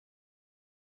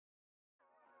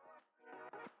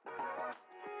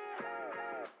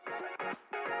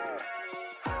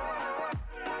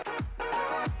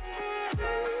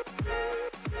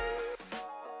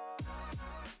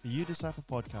You Disciple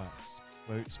podcast,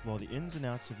 where we explore the ins and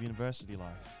outs of university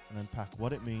life and unpack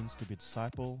what it means to be a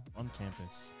disciple on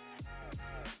campus.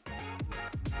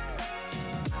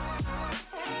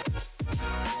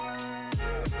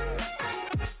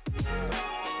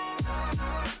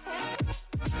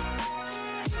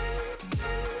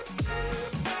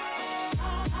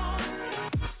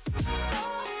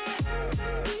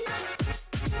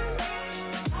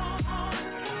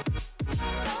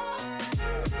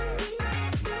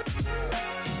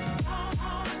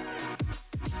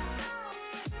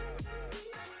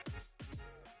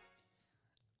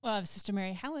 Well, I'm Sister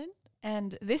Mary Helen.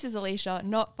 And this is Alicia,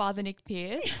 not Father Nick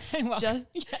Pierce.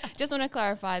 Just want to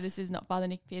clarify, this is not Father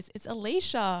Nick Pierce. It's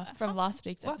Alicia from last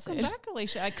week's episode. Welcome back,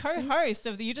 Alicia, a co-host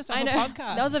of the You Disciple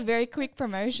podcast. That was a very quick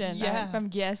promotion from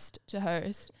guest to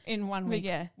host. In 1 week. But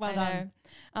yeah, well done.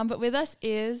 But with us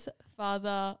is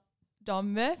Father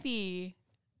Dom Murphy.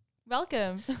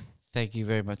 Welcome. Thank you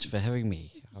very much for having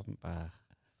me. I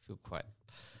feel quite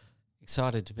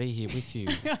excited to be here with you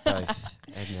both.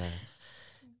 And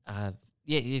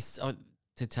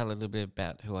to tell a little bit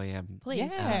about who I am.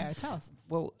 Please. Yeah, tell us.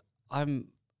 Well, I'm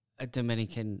a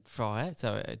Dominican friar,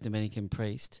 so a Dominican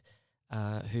priest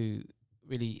who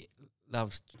really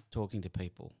loves talking to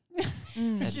people.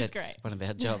 Which is great. One of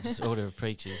our jobs, order of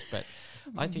preachers. But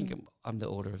I think I'm the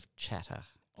order of chatter.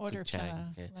 Order of chatter.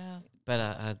 Yeah. Wow.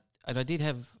 But and I did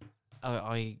have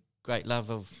a great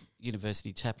love of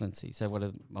university chaplaincy. So one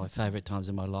of my favourite times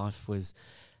in my life was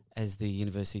as the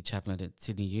university chaplain at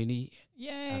Sydney Uni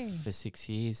for 6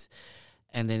 years.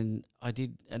 And then I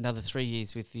did another 3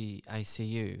 years with the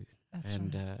ACU. That's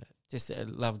right. Just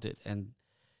loved it. And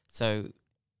so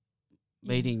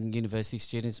meeting university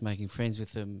students, making friends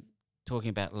with them, talking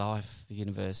about life, the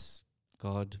universe,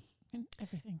 God. And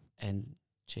everything. And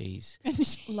cheese.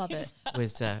 Love it.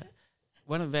 Was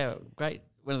one of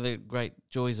the great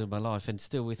joys of my life, and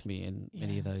still with me, and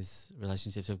many of those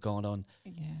relationships have gone on.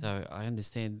 Yeah. So I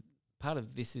understand part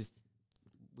of this is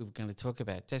we were going to talk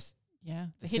about just the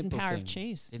hidden power of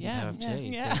cheese. Hidden power of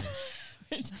cheese. Yeah.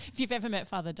 If you've ever met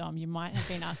Father Dom, you might have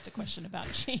been asked a question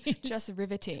about cheese. Just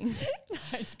riveting.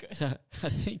 It's good. So I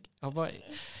think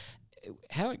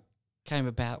how it came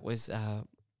about was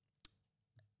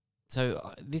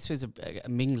this was a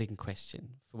mingling question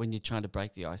for when you're trying to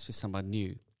break the ice with someone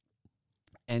new.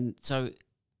 And so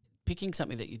picking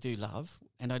something that you do love,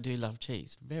 and I do love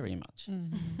cheese very much.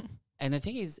 Mm-hmm. And the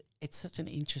thing is, it's such an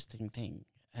interesting thing.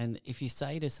 And if you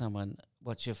say to someone,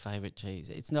 what's your favourite cheese?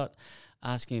 It's not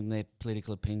asking them their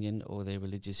political opinion or their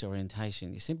religious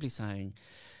orientation. You're simply saying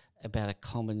about a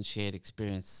common shared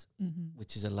experience,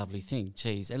 which is a lovely thing,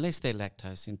 cheese, unless they're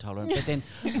lactose intolerant. But then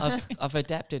I've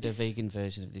adapted a vegan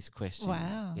version of this question.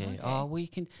 Wow. Yeah. Okay. Oh, well, you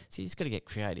just got to get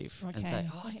creative and say,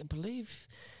 I can believe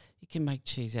you can make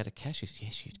cheese out of cashews.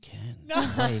 Yes, you can.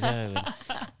 There you go. And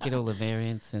get all the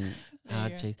variants and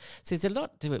hard cheese. So there's a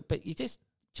lot to it, but you're just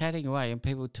chatting away and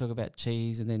people talk about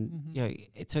cheese and then,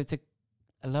 it's a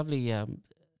lovely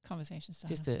conversation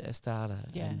starter. Just a starter.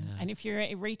 Yeah. And if you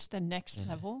reach the next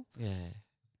level,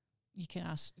 you can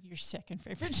ask your second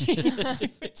favourite cheese,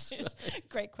 which is a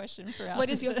great question for us. What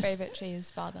is your favourite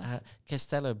cheese, Father?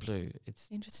 Castello Blue. It's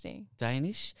interesting.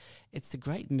 Danish. It's the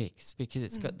great mix because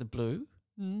it's got the blue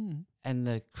and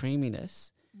the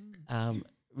creaminess.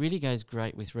 Really goes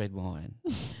great with red wine.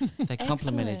 They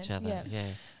complement each other. Yeah.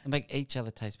 And make each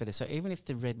other taste better. So even if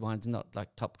the red wine's not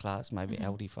like top class, maybe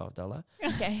Aldi $5.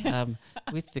 Okay.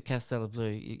 With the Castello Blue,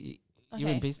 you're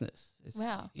in business. It's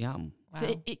yum. Wow.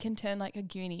 So it can turn like a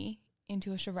Goonie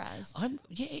into a Shiraz.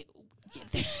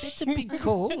 That's a big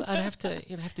call. You'd have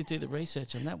to do the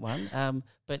research on that one.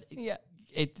 But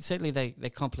it certainly they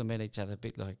complement each other a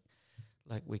bit like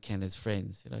we can as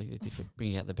friends,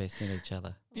 bring out the best in each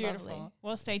other. Beautiful. Lovely.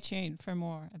 Well, stay tuned for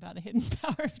more about the hidden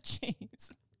power of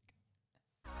cheese.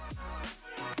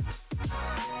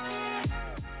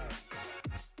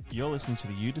 You're listening to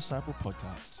the You Disciple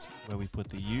podcast, where we put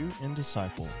the you in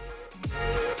disciple.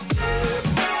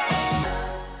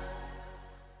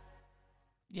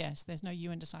 Yes, there's no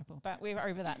you in disciple, but we're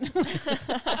over that.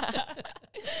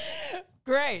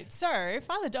 Great. So,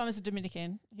 Father Dom is a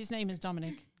Dominican. His name is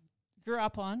Dominic. Grew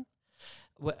up on?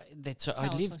 Well, that's right.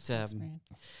 I lived.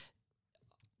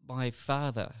 My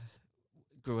father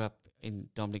grew up in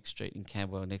Dominic Street in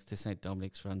Camberwell, next to St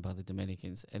Dominic's, run by the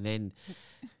Dominicans, and then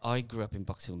I grew up in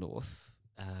Box Hill North,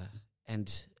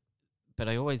 but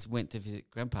I always went to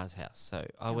visit Grandpa's house, so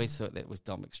I always thought that was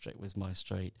Dominic Street was my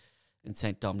street, and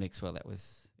St Dominic's, well, that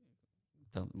was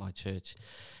my church.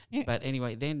 Yeah. But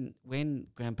anyway, then when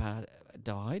Grandpa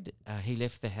died, he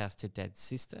left the house to Dad's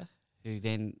sister, who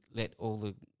then let all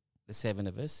the seven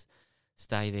of us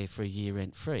stay there for a year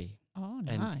rent free. Oh,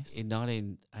 and nice. in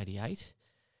 1988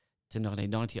 to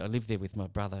 1990, I lived there with my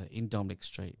brother in Dominic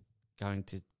Street,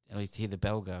 and I used to hear the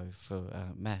bell go for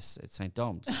Mass at St.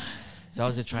 Dom's. So I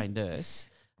was a trained nurse.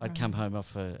 I'd come home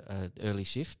off an early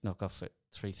shift, knock off at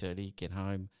 3:30, get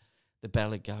home. The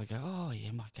bell would go, oh,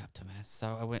 yeah, might go up to Mass.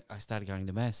 So I started going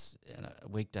to Mass a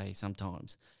weekday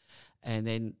sometimes. And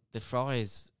then the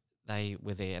friars, they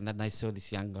were there, and then they saw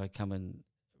this young guy coming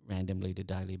randomly to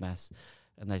daily Mass.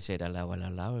 And they said, hello,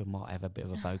 we might have a bit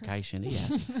of a vocation here.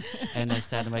 And they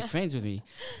started to make friends with me,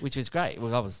 which was great.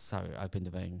 Well, I was so open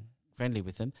to being friendly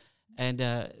with them. And,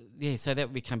 so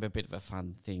that became a bit of a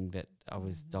fun thing that I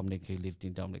was Dominic, who lived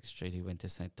in Dominic Street, who went to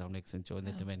St. Dominic's and joined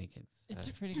the Dominicans.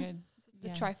 It's pretty good. The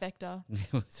trifecta.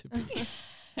 It was a bit,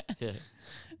 yeah.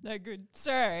 No, good.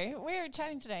 So we're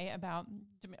chatting today about,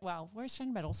 we're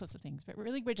chatting about all sorts of things, but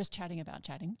really we're just chatting about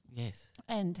chatting. Yes.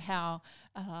 And how,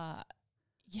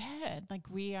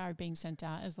 we are being sent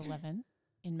out as the Leaven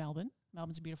in Melbourne.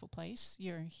 Melbourne's a beautiful place.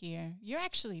 You're here. You're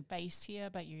actually based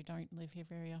here, but you don't live here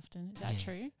very often. Is that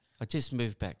true? I just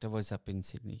moved back. I was up in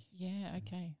Sydney. Yeah,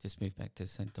 okay. Just moved back to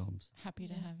St. Dom's. Happy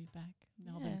to have you back.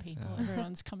 Melbourne people.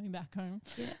 Everyone's coming back home.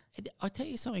 Yeah. I'll tell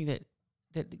you something that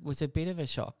was a bit of a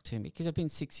shock to me, because I've been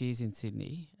 6 years in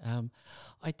Sydney.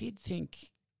 I did think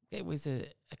there was a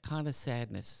kind of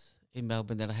sadness in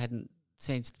Melbourne that I hadn't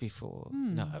sensed before.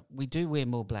 No, we do wear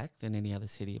more black than any other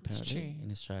city apparently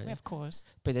in Australia. Yeah, of course.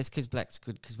 But that's because black's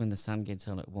good, because when the sun gets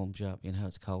on, it warms you up. You know how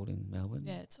it's cold in Melbourne?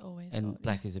 Yeah, it's always And cold,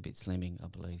 black is a bit slimming, I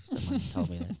believe. Someone told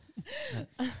me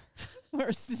that.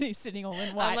 We're sitting all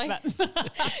in white.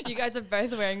 You guys are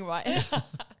both wearing white.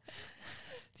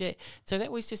 Yeah, so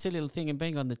that was just a little thing. And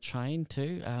being on the train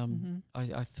too,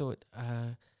 I thought,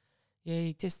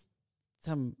 there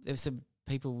were some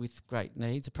people with great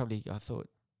needs. I thought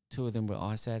 2 of them were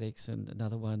ice addicts, and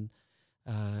another one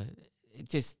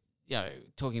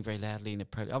talking very loudly in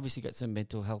obviously got some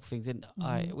mental health things. And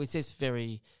I was just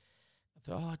I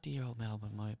thought, oh, dear old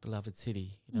Melbourne, my beloved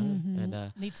city, you know.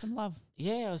 And need some love.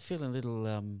 Yeah, I was feeling a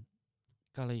little,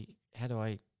 golly, how do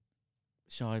I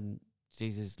shine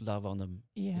Jesus' love on them?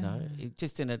 Yeah. You know,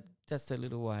 just in a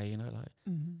little way, you know,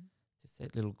 like just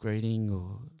that little greeting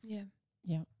or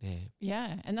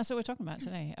Yeah, and that's what we're talking about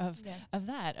today.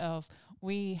 Of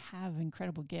we have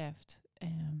incredible gift.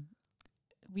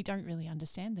 We don't really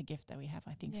understand the gift that we have,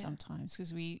 I think, sometimes,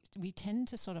 because we tend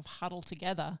to sort of huddle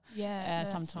together. Yeah,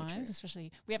 sometimes,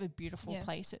 especially we have a beautiful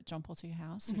place at John Paul II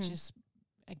House, which is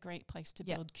a great place to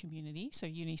build community. So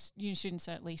uni students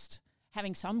are at least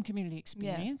having some community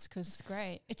experience, because it's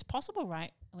great. It's possible,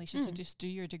 right, Alicia, to just do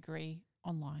your degree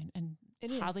online and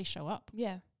hardly show up.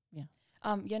 Yeah.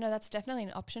 That's definitely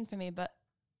an option for me, but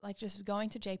like just going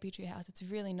to JP2 House, it's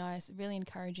really nice, really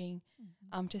encouraging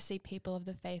to see people of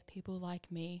the faith, people like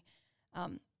me.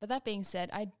 But that being said,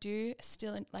 I do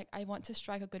still I want to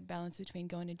strike a good balance between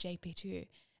going to JP2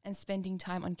 and spending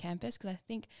time on campus, because I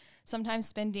think sometimes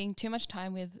spending too much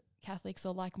time with Catholics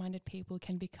or like-minded people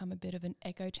can become a bit of an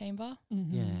echo chamber,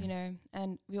 you know,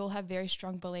 and we all have very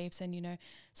strong beliefs, and, you know,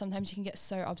 sometimes you can get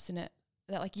so obstinate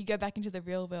that like you go back into the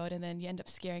real world and then you end up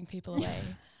scaring people away.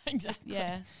 Exactly.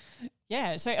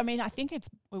 Yeah. So, I mean, I think it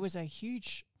was a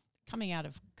huge coming out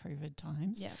of COVID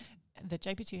times. Yeah. The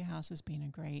JP2 House has been a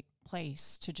great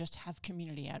place to just have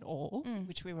community at all,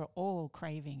 which we were all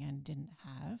craving and didn't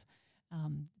have.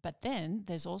 But then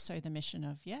there's also the mission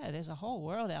of, there's a whole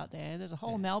world out there. There's a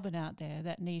whole Melbourne out there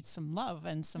that needs some love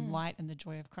and some light and the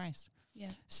joy of Christ. Yeah.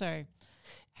 So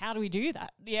how do we do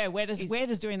that? Yeah. Where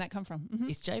does doing that come from?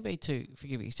 Is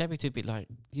JB2 a bit like,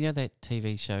 you know that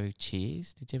TV show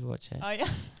Cheers? Did you ever watch that? Oh, yeah.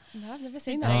 No, I've never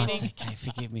seen that. Oh, it's okay.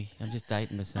 Forgive me. I'm just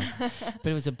dating myself.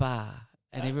 But it was a bar.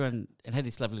 And it had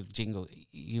this lovely little jingle.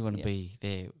 You want to be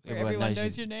there. Everyone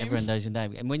knows your name. Everyone knows your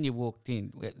name. And when you walked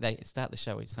in, they start the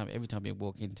show each time. Every time you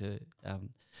walk into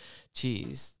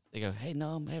Cheers, they go, "Hey,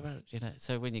 Nom, hey, you know."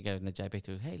 So when you go in the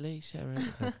JB2, "Hey, Lee, Sharon,"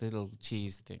 like the little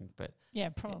Cheers thing. But yeah,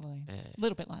 probably a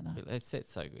little bit like that.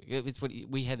 That's so good. It was what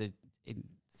we had in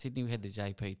Sydney. We had the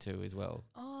JP2 as well.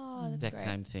 Oh, that's exact great.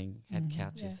 same thing. Had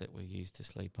couches that we used to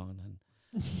sleep on and.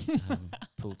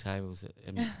 Pool tables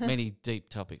and many deep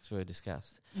topics were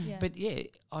discussed. But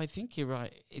I think you're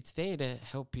right. It's there to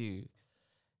help you,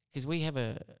 because we have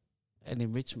an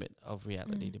enrichment of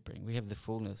reality to bring. We have the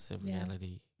fullness of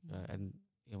reality, and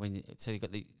you know, so you've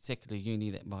got the secular uni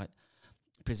that might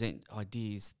present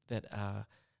ideas that are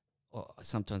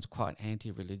sometimes quite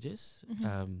anti-religious,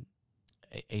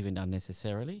 even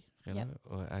unnecessarily. You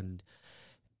know, and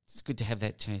it's good to have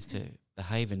that chance to the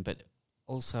haven, but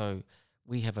also.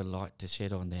 We have a light to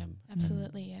shed on them.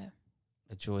 Absolutely,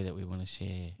 a joy that we want to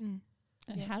share.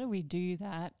 And how do we do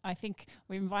that? I think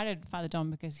we invited Father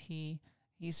Dom because he's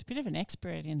a bit of an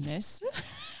expert in this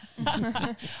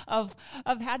of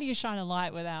how do you shine a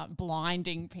light without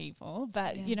blinding people,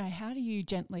 but how do you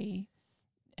gently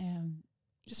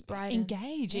just brighten,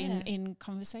 engage in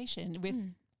conversation with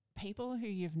people who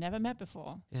you've never met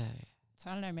before. Yeah. So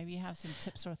I don't know, maybe you have some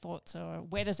tips or thoughts, or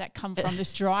where does that come from,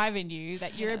 this drive in you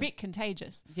that you're a bit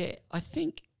contagious? Yeah, I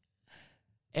think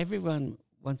everyone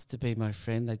wants to be my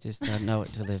friend. They just don't know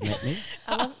it till they've met me.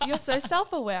 You're so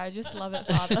self-aware. I just love it,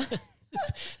 Father.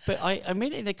 But I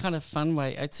mean it in a kind of fun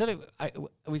way. It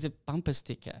was a bumper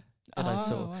sticker that I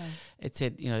saw. Wow. It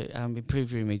said,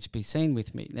 improve your image, be seen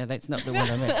with me. Now, that's not the one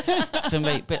I meant for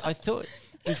me. But I thought,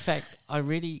 in fact, I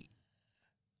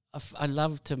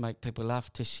love to make people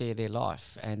laugh, to share their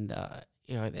life. And,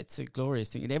 that's a glorious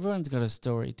thing. And everyone's got a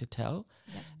story to tell.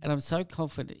 Yeah. And I'm so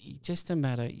confident, just a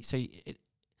matter,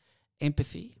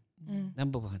 empathy,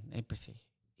 number one, empathy.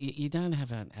 You don't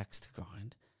have an axe to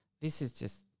grind. This is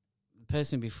just, the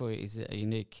person before you is a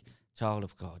unique child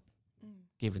of God.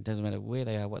 Given, doesn't matter where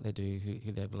they are, what they do,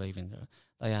 who they believe in,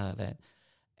 they are that.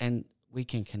 And we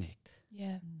can connect.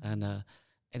 Yeah. And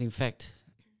in fact,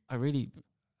 I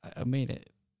mean it.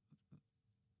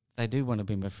 They do want to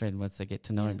be my friend once they get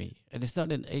to know me. And it's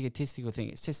not an egotistical thing.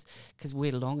 It's just because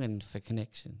we're longing for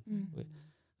connection. I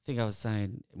think I was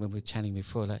saying when we were chatting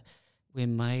before, like, we're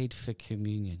made for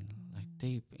communion, like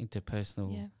deep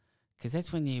interpersonal. Because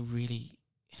that's when you really,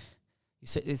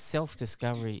 there's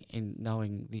self-discovery in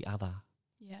knowing the other.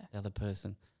 The other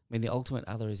person. I mean, the ultimate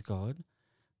other is God,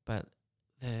 but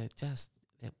that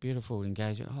beautiful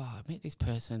engagement. Oh, I met this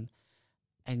person,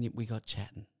 and we got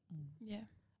chatting. Yeah.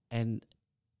 And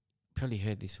probably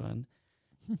heard this one.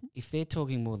 If they're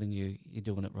talking more than you, you're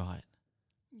doing it right.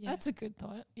 Yeah. That's a good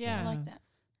thought. Yeah. I like that.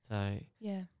 So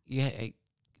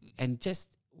and just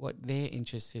what they're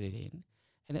interested in,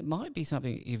 and it might be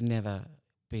something you've never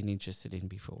been interested in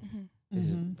before.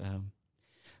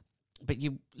 But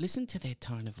you listen to their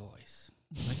tone of voice.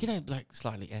 Like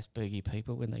slightly Aspergy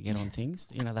people, when they get on things,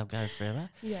 they'll go forever.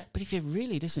 Yeah. But if you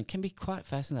really listen, it can be quite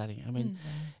fascinating. I mean,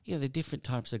 the different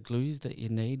types of glues that you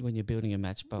need when you're building a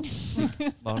matchbox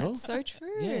stick model. That's so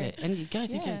true. Yeah. And you go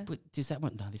thinking, does that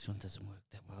one? No, this one doesn't work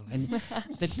that well. And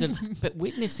but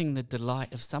witnessing the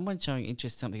delight of someone showing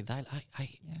interest in something, oh,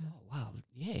 wow,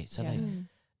 yeah. So and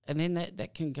then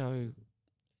that can go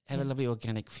have a lovely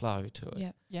organic flow to it.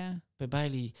 Yeah. Yeah. But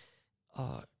Bailey,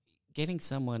 getting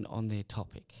someone on their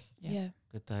topic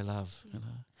that they love.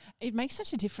 It makes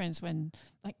such a difference when,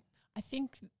 like, I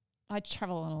think I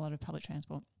travel on a lot of public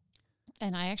transport,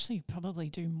 and I actually probably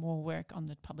do more work on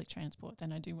the public transport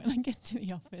than I do when I get to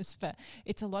the office. But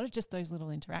it's a lot of just those little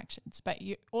interactions. But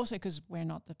you also, because we're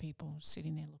not the people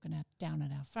sitting there looking down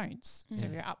at our phones, so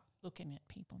we're up looking at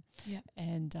people. Yeah,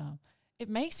 and it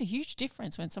makes a huge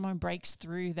difference when someone breaks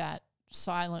through that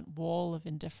silent wall of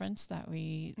indifference that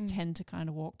we tend to kind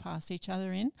of walk past each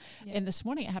other in. And this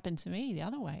morning it happened to me the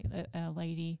other way. A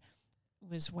lady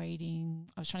was waiting.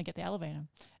 I was trying to get the elevator,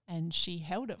 and she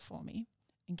held it for me.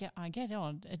 And I get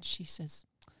on, and she says,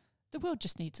 "The world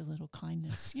just needs a little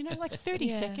kindness. Like 30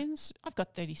 seconds. I've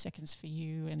got 30 seconds for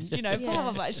you." And blah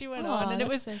blah blah. She went on, and it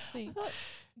was so sweet. I thought,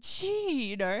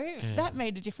 gee, that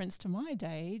made a difference to my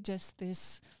day. Just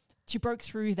this. She broke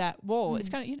through that wall. It's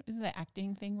kind of, isn't that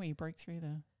acting thing where you break through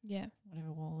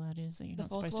whatever wall that is that you're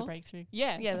not supposed to break through?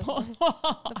 Yeah, the fourth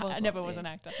wall. I never was an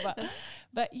actor,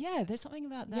 but yeah, there's something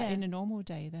about that in a normal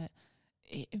day that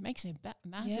it makes a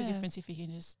massive difference if you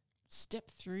can just step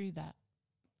through that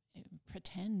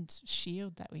pretend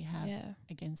shield that we have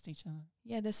against each other.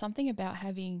 Yeah, there's something about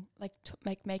having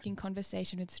making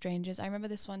conversation with strangers. I remember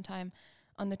this one time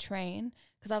on the train,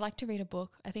 because I like to read a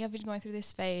book. I think I've been going through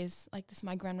this phase, like this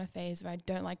my grandma phase, where I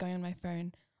don't like going on my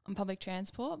phone on public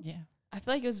transport. Yeah. I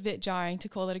feel like it was a bit jarring to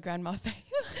call it a grandma phase.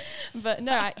 But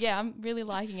no, I'm really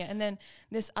liking it. And then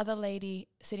this other lady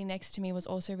sitting next to me was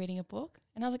also reading a book.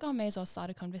 And I was like, oh, may as well start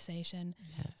a conversation.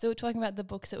 Yeah. So we're talking about the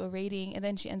books that we're reading. And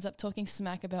then she ends up talking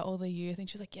smack about all the youth. And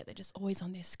she was like, yeah, they're just always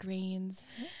on their screens.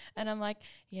 And I'm like,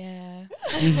 yeah.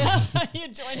 You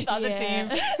joined the other team.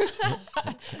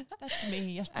 That's me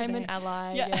yesterday. I'm an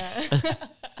ally. Yeah.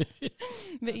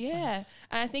 But yeah.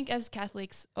 And I think as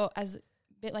Catholics, or as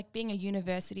bit like being a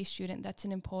university student, that's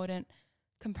an important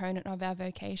component of our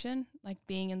vocation, like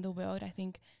being in the world. I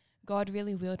think God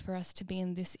really willed for us to be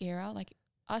in this era, like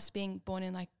us being born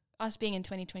in, like us being in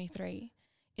 2023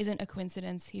 isn't a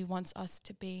coincidence. He wants us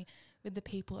to be with the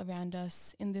people around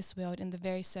us in this world, in the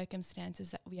very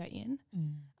circumstances that we are in.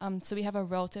 So we have a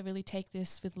role to really take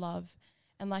this with love.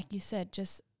 And like you said,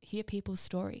 just hear people's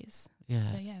stories. Yeah.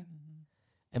 So yeah.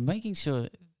 And making sure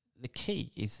the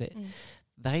key is that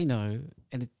they know,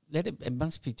 and it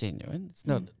must be genuine. It's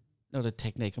not a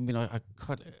technique. I mean, I've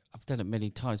done it many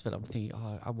times, but I'm thinking,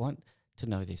 I want to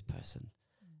know this person.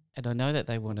 And I know that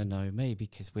they want to know me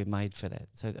because we're made for that.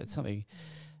 So it's something,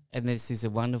 and this is a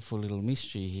wonderful little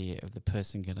mystery here of the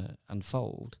person going to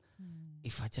unfold.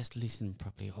 If I just listen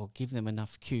properly, or give them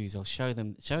enough cues, or show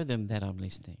them that I'm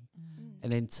listening,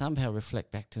 and then somehow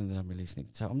reflect back to them that I'm listening.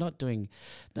 So I'm not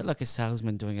like a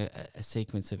salesman doing a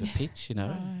sequence of a pitch, you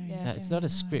know. It's not a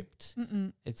script.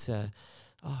 It's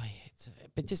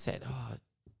but just that.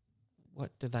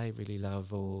 What do they really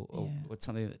love, or what's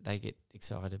something that they get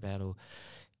excited about, or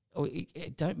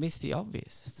don't miss the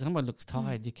obvious. If someone looks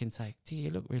tired, you can say, "Do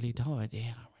you look really tired?"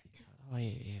 Yeah, I'm really tired. Oh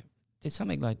yeah. There's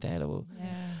something like that, or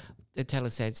they tell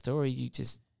a sad story. You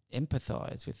just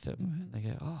empathise with them. And they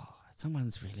go, "Oh,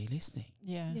 someone's really listening."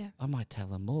 Yeah. I might tell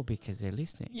them more because they're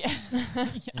listening. Yeah.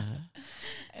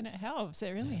 And it helps.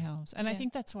 It really helps. And I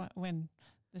think that's what, when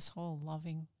this whole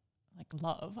loving, like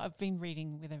love, I've been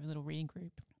reading with a little reading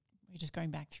group. We're just going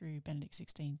back through Benedict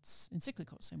XVI's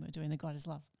encyclicals, and we're doing the God is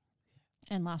Love.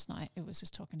 And last night it was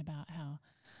just talking about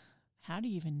how do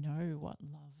you even know what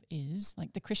love is?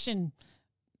 Like, the Christian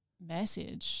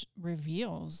message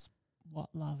reveals what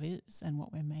love is and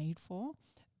what we're made for,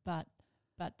 but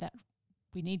that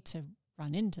we need to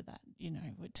run into that,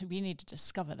 we need to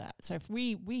discover that. So if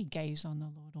we gaze on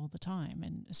the Lord all the time,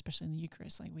 and especially in the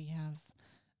Eucharist, like, we have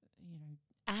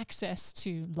access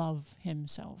to love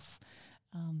himself,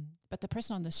 but the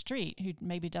person on the street who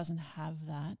maybe doesn't have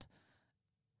that,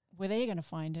 where they're going to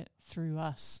find it through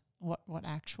us, what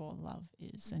actual love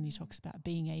is. And he talks about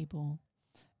being able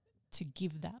to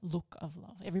give that look of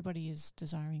love. Everybody is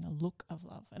desiring a look of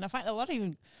love. And I find a lot of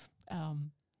even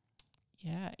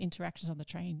interactions on the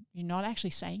train, you're not actually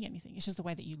saying anything. It's just the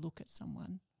way that you look at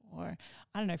someone. Or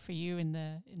I don't know, for you in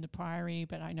the priory,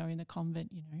 but I know in the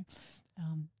convent,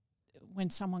 when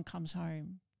someone comes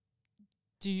home,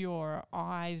 do your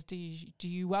eyes, do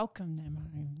you welcome them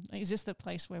home? Like, is this the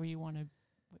place where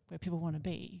people want to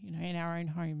be, in our own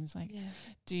homes? Like,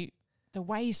 the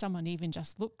way someone even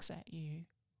just looks at you,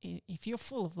 if you're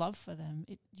full of love for them,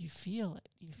 you feel it.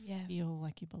 You feel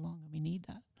like you belong, and we need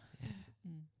that. Yeah.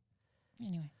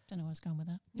 Anyway, don't know where I was going with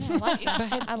that. Yeah,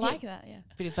 I like that. Yeah.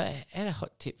 But if I had a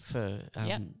hot tip for,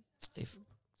 if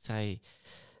say,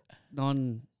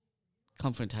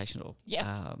 non-confrontational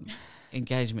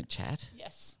engagement chat.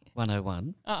 Yes.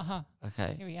 101.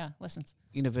 Okay. Here we are. Lessons.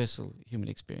 Universal human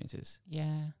experiences.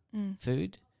 Yeah.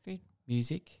 Food.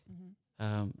 Music.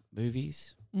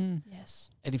 Movies. Yes.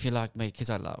 And if you're like me,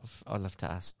 because I love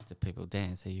to ask the people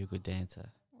dance. Are you a good dancer?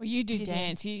 Well, you do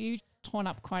dance. You torn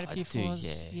up quite a few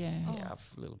floors. Yeah. I'm a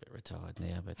little bit retired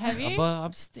now, but have you? Well,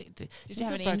 I'm still. Did since you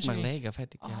have I an broke injury? my leg, I've had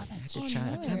to go. I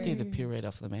can't do the pirouette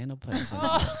off the mantelpiece.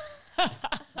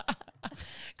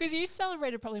 Because you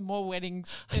celebrated probably more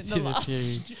weddings in the last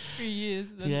few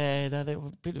years.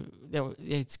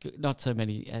 It's good. Not so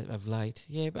many of late.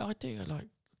 Yeah, but I do. I don't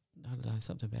know,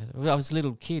 something about it. I was a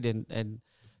little kid and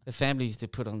the family used to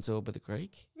put on Zorba the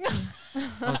Greek. I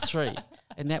was 3.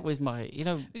 And that was my,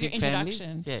 big families.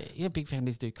 Yeah, big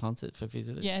families do concert for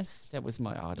visitors. Yes. That was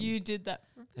my item. You did that.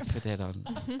 I put that on.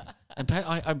 And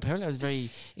apparently I was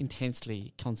very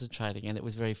intensely concentrating, and it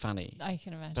was very funny. I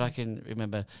can imagine. But I can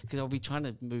remember, because I'll be trying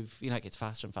to move, it gets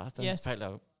faster and faster. Yes. And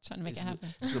trying to make it happen.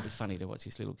 It's a little bit funny to watch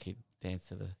this little kid dance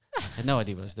to I had no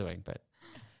idea what I was doing, but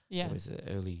it was an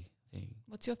early thing.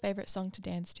 What's your favourite song to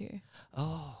dance to?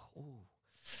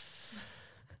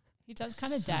 He does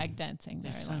kind of dag dancing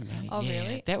there. So many. Oh,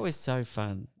 really? That was so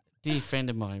fun. Dear friend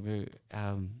of mine who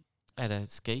at a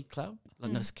ski club,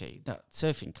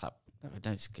 surfing club. No, we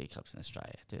don't ski clubs in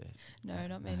Australia, do they? No,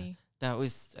 not many. That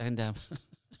was, and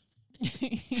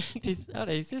he's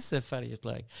just the funniest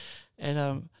bloke.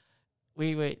 And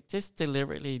we were just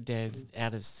deliberately danced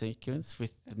out of sequence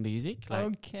with the music,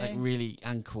 like really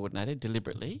uncoordinated,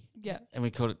 deliberately. Yeah. And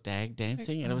we called it dag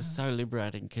dancing, and it was so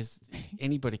liberating because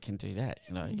anybody can do that,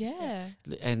 Yeah.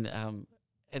 And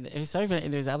it was so funny.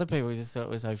 And there was other people who just thought it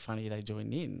was so funny they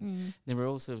joined in. They were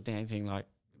all sort of dancing like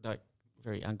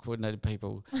very uncoordinated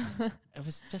people. It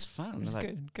was just fun. It was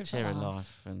like good sharing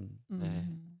life and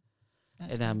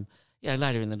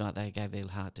later in the night they gave their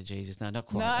heart to Jesus. No, not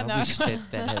quite. I wish that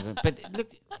happened. But look,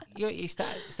 you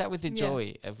start with the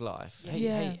joy of life.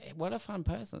 Hey, what a fun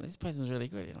person! This person's really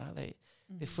good.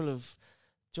 They're full of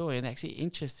joy and actually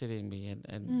interested in me,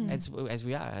 and as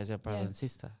we are as our brother and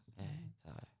sister.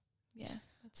 Yeah,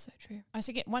 that's so true. I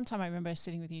forget one time I remember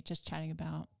sitting with you just chatting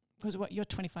about. Because you're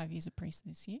 25 years a priest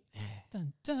this year. Yeah.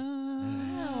 Dun,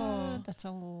 dun. Wow. That's a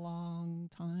long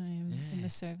time in the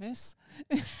service.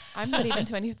 I'm not even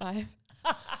 25.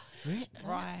 Really?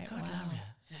 Right. God Wow. love you.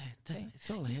 Yeah, it's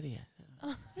all ahead of you.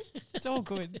 It's all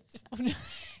good.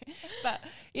 But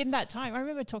in that time, I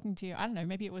remember talking to you, I don't know,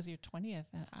 maybe it was your 20th,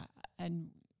 and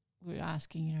we were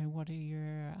asking, you know, what are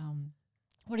your,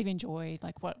 what have you enjoyed?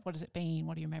 Like, what has it been?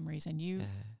 What are your memories? And you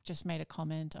just made a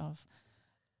comment of,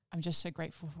 I'm just so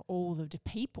grateful for all of the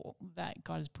people that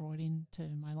God has brought into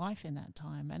my life in that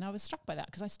time. And I was struck by that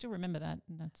because I still remember that.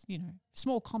 And that's, you know,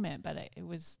 small comment, but it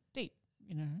was deep,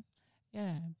 you know.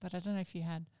 Yeah. But I don't know if you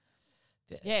had,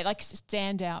 like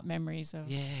standout memories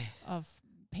of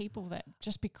people that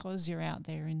just because you're out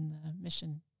there in the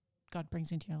mission, God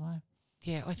brings into your life.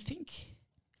 Yeah, I think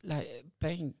like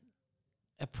being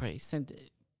a priest and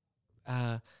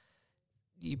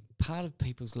you're part of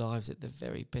people's lives at the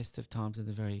very best of times and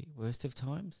the very worst of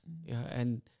times.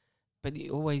 But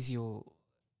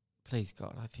please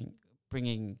God, I think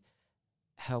bringing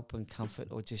help and comfort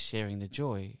or just sharing the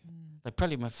joy. Like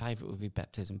probably my favourite would be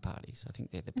baptism parties. I think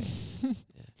they're the best. Yeah.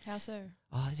 How so?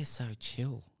 Oh, they're just so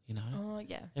chill, you know. Oh,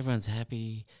 yeah. Everyone's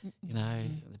happy, you know,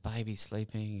 the baby's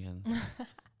sleeping and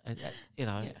you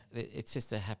know, it's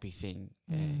just a happy thing.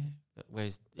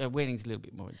 Whereas a wedding's a little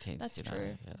bit more intense. That's you know?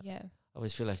 true. Yeah. I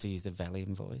always feel I have to use the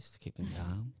Valium voice to keep them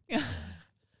calm.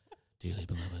 Dearly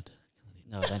beloved.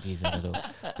 No, I don't use that at all.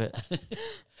 But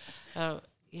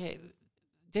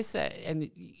just that, and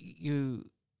you,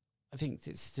 I think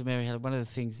to Mary Helen, one of the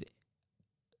things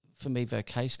for me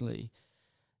vocationally,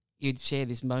 you'd share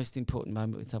this most important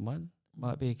moment with someone.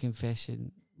 Might be a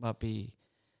confession, might be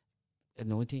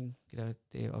anointing, you know,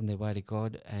 they're on their way to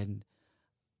God, and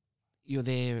you're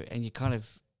there and you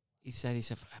say to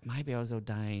yourself, maybe I was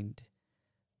ordained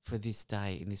for this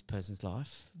day in this person's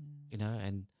life, you know,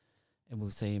 and we'll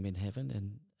see him in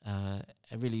heaven, and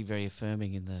really very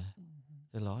affirming in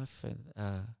the life, and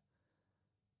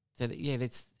so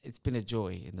it's been a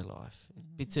joy in the life. There's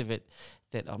bits of it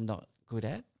that I'm not good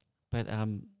at, but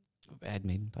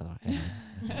admin, by the way,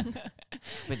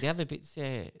 but the other bits,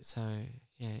 where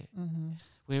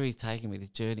he's taking me,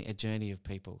 this journey, a journey of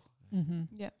people.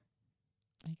 Yeah,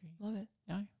 I agree. Love it.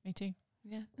 No, me too.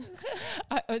 Yeah.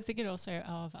 I was thinking also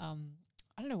of, I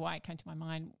don't know why it came to my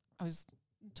mind. I was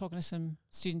talking to some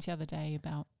students the other day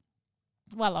about,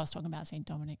 I was talking about St.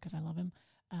 Dominic because I love him,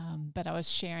 but I was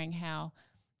sharing how,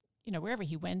 you know, wherever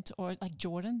he went, or like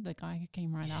Jordan, the guy who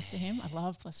came right after him, I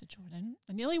love Blessed Jordan.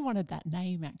 I nearly wanted that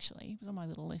name actually. It was on my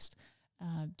little list,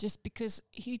 just because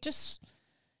you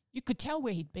could tell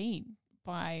where he'd been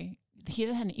by, he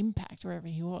had an impact wherever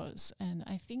he was. And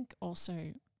I think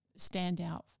also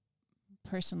standout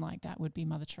person like that would be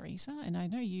Mother Teresa. And I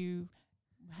know you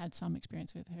had some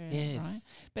experience with her, right?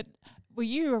 But were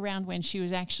you around when she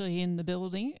was actually in the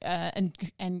building? And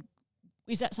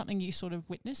is that something you sort of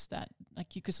witnessed, that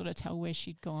like you could sort of tell where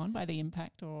she'd gone by the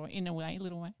impact, or in a way,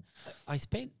 little way? I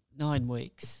spent 9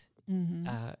 weeks in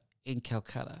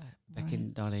Calcutta back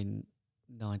in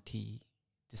 1990,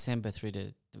 December through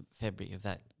to February of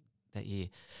that year.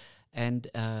 And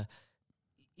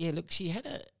look, she had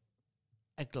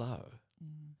a glow.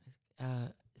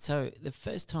 So the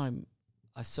first time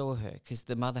I saw her, because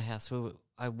the mother house,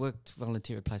 I worked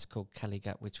volunteer at a place called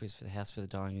Calligut, which was for the House for the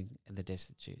Dying and the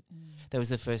Destitute. That was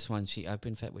the first one she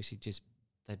opened, where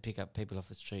they'd pick up people off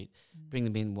the street, bring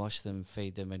them in, wash them,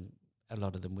 feed them, and a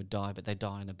lot of them would die, but they'd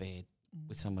die in a bed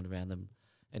with someone around them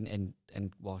and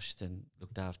washed and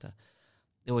looked after.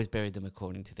 They always buried them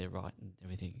according to their rite and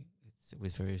everything. It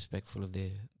was very respectful of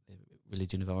their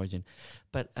religion of origin.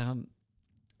 But so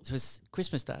it was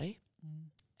Christmas Day,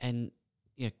 and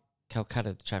you know,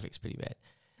 Calcutta, the traffic's pretty bad.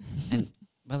 And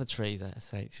Mother Teresa,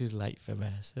 she was late for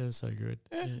Mass. That was so good.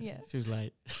 Yeah. She was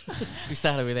late. We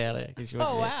started without her. Cause she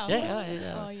wow.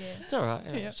 Yeah. Oh, yeah. It's all right.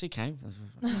 Yeah. She came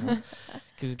because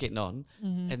it was getting on.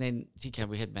 And then she came.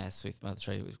 We had Mass with Mother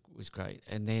Teresa. It was great.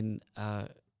 And then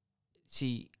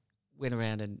she went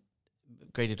around and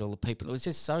greeted all the people. It was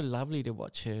just so lovely to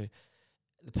watch her.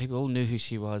 The people all knew who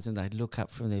she was, and they'd look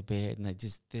up from their bed, and they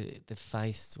just the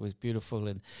face was beautiful.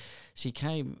 And she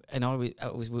came, and we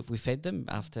fed them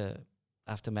after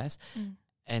Mass,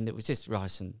 and it was just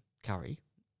rice and curry,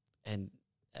 and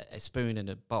a spoon and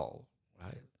a bowl,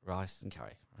 right? Rice and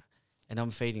curry, right? And I'm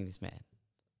feeding this man,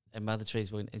 and Mother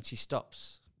Teresa went, and she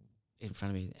stops in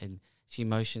front of me, and she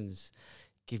motions,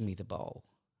 "Give me the bowl."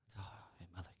 Oh, hey,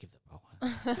 Mother, give the bowl.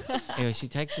 Anyway, she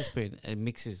takes the spoon and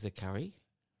mixes the curry.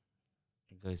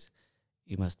 Goes,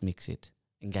 "You must mix it,"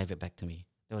 and gave it back to me.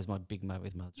 That was my big moment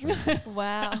with Mother Teresa.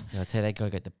 Wow. I tell you, that guy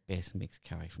got the best mixed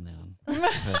curry from then on.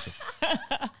 Perfect.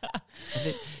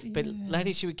 But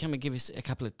later she would come and give us a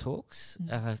couple of talks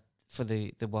for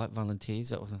the white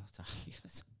volunteers. It was a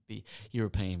the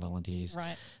European volunteers,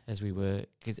 Right. as we were,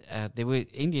 because there were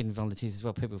Indian volunteers as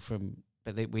well, people from,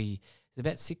 but there's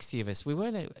about 60 of us. We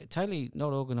weren't a totally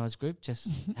not organised group, just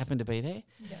happened to be there.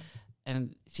 Yeah.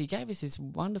 And she gave us this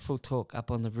wonderful talk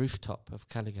up on the rooftop of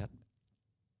Kalighat.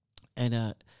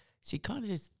 And she kind of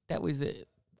just,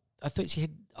 I thought she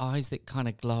had eyes that kind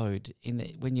of glowed.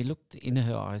 When you looked in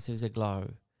her eyes, there was a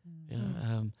glow. You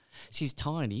know, she's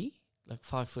tiny, like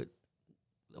 5 foot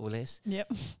or less.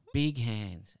 Yep. Big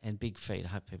hands and big feet. I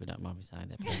hope people don't mind me saying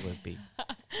that, but they were big.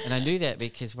 And I knew that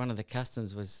because one of the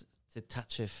customs was to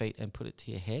touch her feet and put it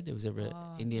to your head. It was a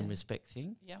Indian respect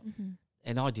thing. Yeah. Mm-hmm.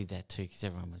 And I did that too because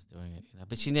everyone was doing it, you know.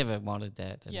 But she never wanted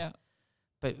that. Yeah.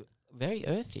 But very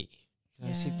earthy. You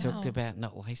know, she Yeah. talked Oh. about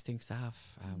not wasting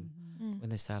stuff when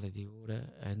they started the order.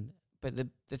 But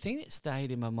the thing that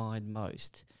stayed in my mind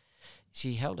most,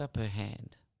 she held up her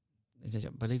hand. I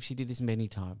believe she did this many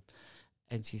times.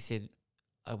 And she said,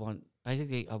 I want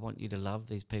you to love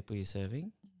these people you're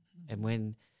serving. And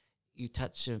when you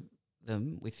touch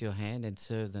them with your hand and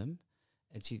serve them,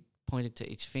 and she pointed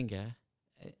to each finger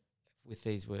with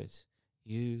these words,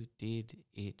 you did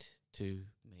it to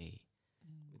me.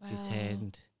 With this Wow.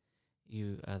 hand,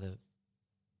 you are the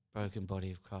broken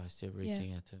body of Christ. You're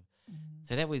reaching out to him.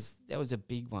 So that was a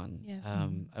big one. Yeah.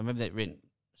 I remember that went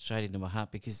straight into my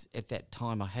heart because at that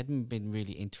time I hadn't been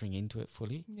really entering into it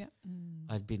fully. Yeah.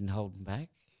 I'd been holding back,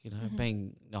 you know, Mhm.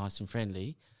 being nice and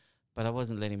friendly, but I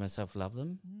wasn't letting myself love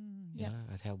them. You Yeah. know,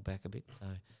 I'd held back a bit. So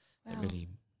that Wow. really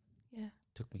Yeah.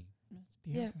 took me. That's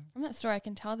Yeah. beautiful. From that story, I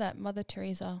can tell that Mother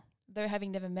Teresa, though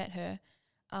having never met her,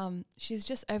 she's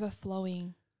just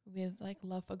overflowing with like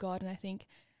love for God. And I think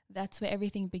that's where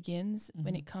everything begins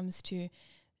when it comes to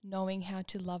knowing how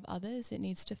to love others. It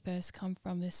needs to first come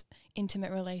from this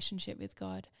intimate relationship with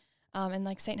God. And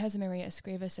like St. Josemaria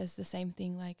Escriva says the same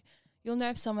thing, like you'll know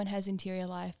if someone has interior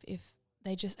life if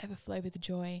they just overflow with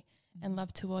joy and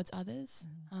love towards others.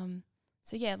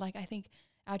 So yeah, like I think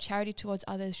our charity towards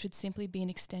others should simply be an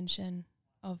extension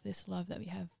of this love that we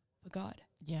have for God.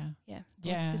 Yeah. Yeah.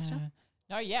 Yeah. Thoughts, sister?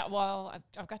 No, yeah. Well,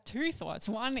 I've got two thoughts.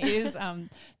 One is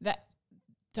that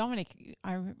Dominic,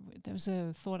 there was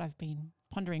a thought I've been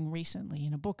pondering recently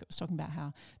in a book. It was talking about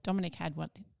how Dominic had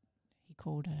what he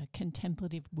called a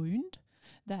contemplative wound,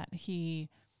 that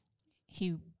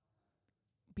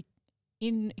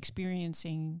in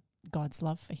experiencing God's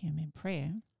love for him in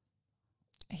prayer,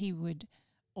 he would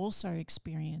also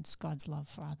experience God's love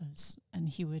for others, and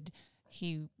he would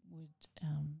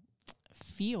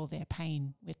feel their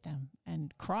pain with them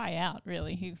and cry out.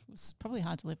 Really, he was probably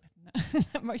hard to live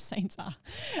with. Most saints are,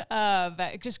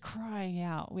 but just crying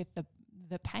out with the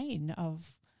pain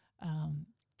of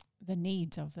the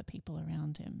needs of the people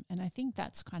around him. And I think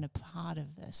that's kind of part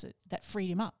of this that freed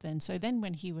him up. Then, so then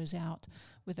when he was out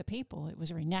with the people, it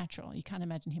was very natural. You can't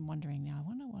imagine him wondering, now I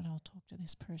wonder what I'll talk to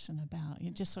this person about.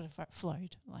 It just sort of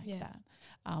flowed like that.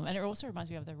 And it also reminds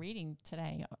me of the reading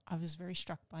today. I was very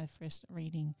struck by the first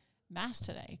reading Mass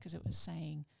today because it was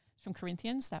saying from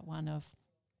Corinthians, that one of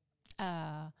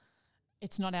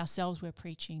it's not ourselves we're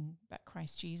preaching, but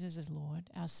Christ Jesus as Lord,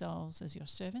 ourselves as your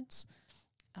servants.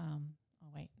 Oh,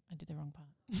 wait, I did the wrong part.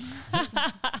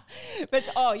 But,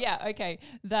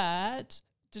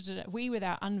 that we with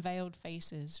our unveiled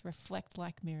faces reflect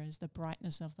like mirrors the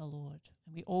brightness of the Lord.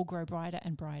 And we all grow brighter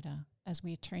and brighter as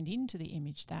we are turned into the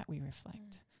image that we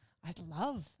reflect. I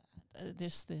love that.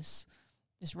 This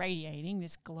radiating,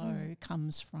 this glow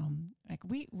comes from, like,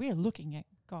 we're looking at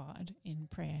God in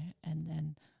prayer, and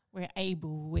then we're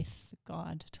able with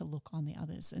God to look on the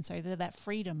others. And so that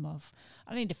freedom of,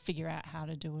 I don't need to figure out how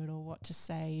to do it or what to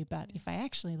say, but if I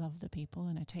actually love the people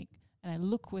and I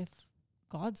look with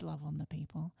God's love on the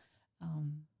people,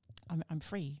 I'm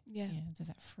free. Yeah. There's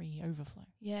that free overflow.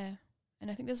 Yeah. And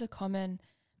I think there's a common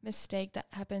mistake that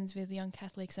happens with young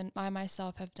Catholics, and I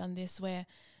myself have done this, where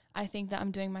I think that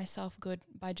I'm doing myself good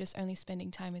by just only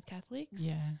spending time with Catholics.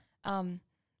 Yeah. But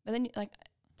then, like,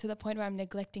 to the point where I'm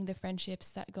neglecting the friendships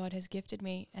that God has gifted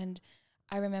me. And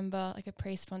I remember, like, a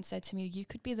priest once said to me, you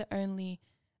could be the only,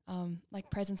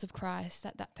 presence of Christ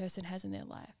that person has in their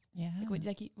life. Yeah. Like,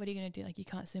 what are you going to do? Like, you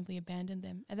can't simply abandon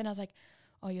them. And then I was like,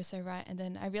 oh, you're so right. And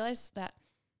then I realized that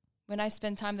when I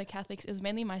spend time with the Catholics, it was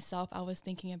mainly myself I was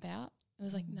thinking about. It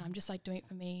was like, no, I'm just like doing it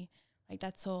for me. Like,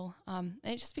 that's all. And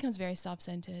it just becomes very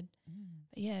self-centered.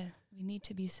 But yeah, we need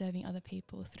to be serving other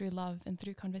people through love and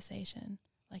through conversation,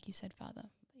 like you said, Father.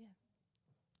 But yeah.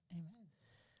 Amen.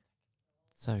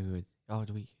 So good. Oh,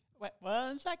 do we? Wait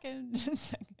 1 second.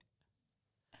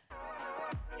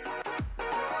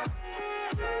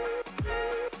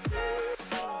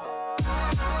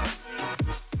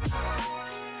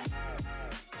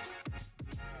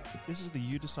 This is the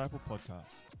You Disciple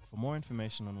podcast. For more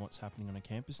information on what's happening on a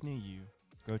campus near you,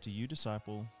 go to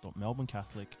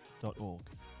youdisciple.melbournecatholic.org.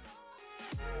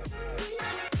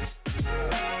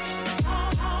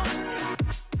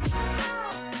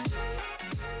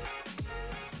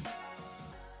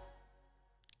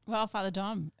 Well, Father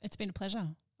Dom, it's been a pleasure.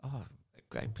 Oh,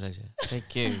 great pleasure.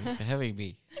 Thank you for having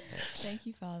me. Thank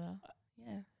you, Father.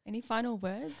 Yeah. Any final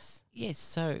words? Yes.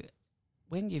 So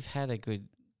when you've had a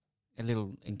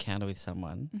little encounter with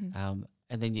someone,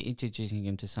 and then you're introducing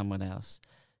them to someone else,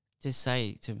 just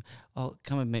say to them, "Oh,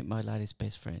 come and meet my latest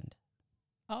best friend."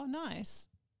 Oh, nice.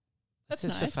 That's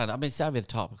That's just nice. for fun. I mean, it's over the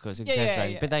top, of course, Yeah,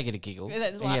 exaggerating, yeah. but they get a giggle.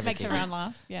 That and you have a makes giggle. everyone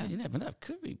laugh. Yeah. You never know. It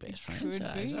could be best friends. Could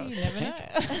so be. it's all You never know.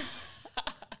 potential.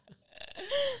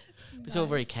 It's all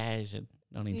very Nice. cash and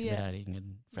non-intimidating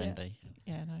and friendly.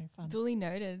 Yeah, no, fun. Duly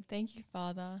noted. Thank you,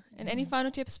 Father. And any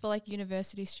final tips for like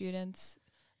university students?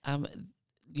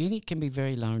 Uni can be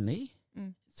very lonely.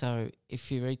 Mm. So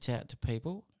if you reach out to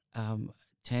people,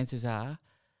 chances are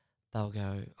they'll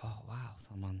go, "Oh, wow,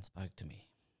 someone spoke to me."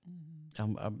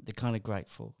 They're kind of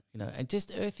grateful, and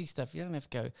just earthy stuff. You don't have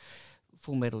to go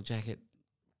Full Metal Jacket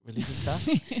religious stuff.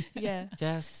 Yeah.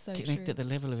 Just So connect true. at the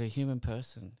level of a human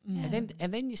person. Yeah.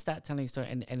 And then you start telling a story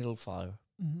and it'll flow.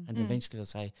 And eventually they'll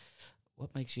say,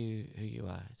 "What makes you who you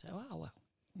are?" So, "Oh, well."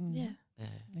 Yeah.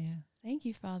 Yeah. Thank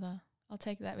you, Father. I'll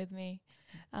take that with me.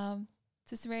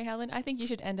 Sister Mary Helen, I think you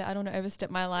should end it. I don't want to overstep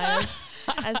my line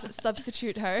as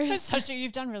substitute host. Sasha,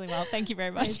 you've done really well. Thank you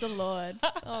very much. Praise the Lord.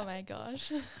 Oh my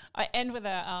gosh. I end with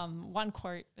a one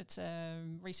quote. It's a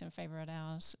recent favourite of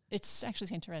ours. It's actually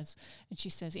Saint Therese, and she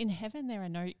says, "In heaven there are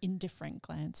no indifferent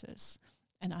glances,"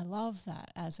 and I love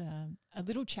that as a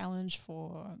little challenge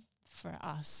for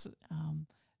us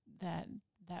that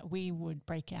we would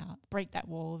break that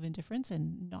wall of indifference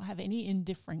and not have any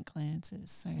indifferent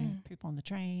glances. So people on the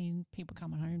train, people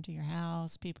coming home to your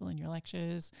house, people in your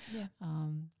lectures, Yeah.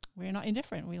 we're not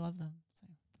indifferent. We love them. So,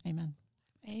 amen.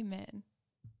 Amen.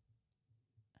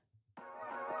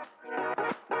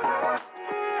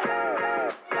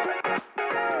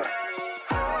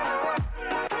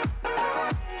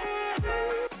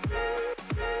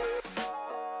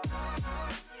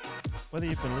 Whether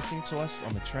you've been listening to us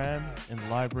on the tram, in the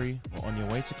library, or on your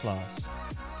way to class,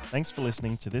 thanks for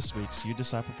listening to this week's You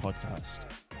Disciple podcast.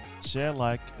 Share,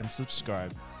 like, and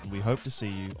subscribe, and we hope to see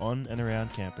you on and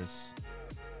around campus.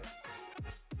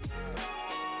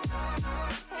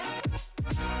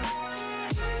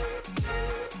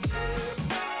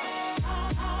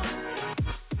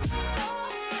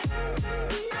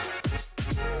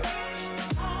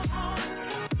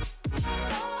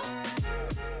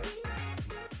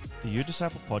 The You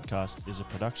Disciple podcast is a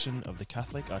production of the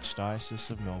Catholic Archdiocese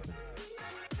of Melbourne.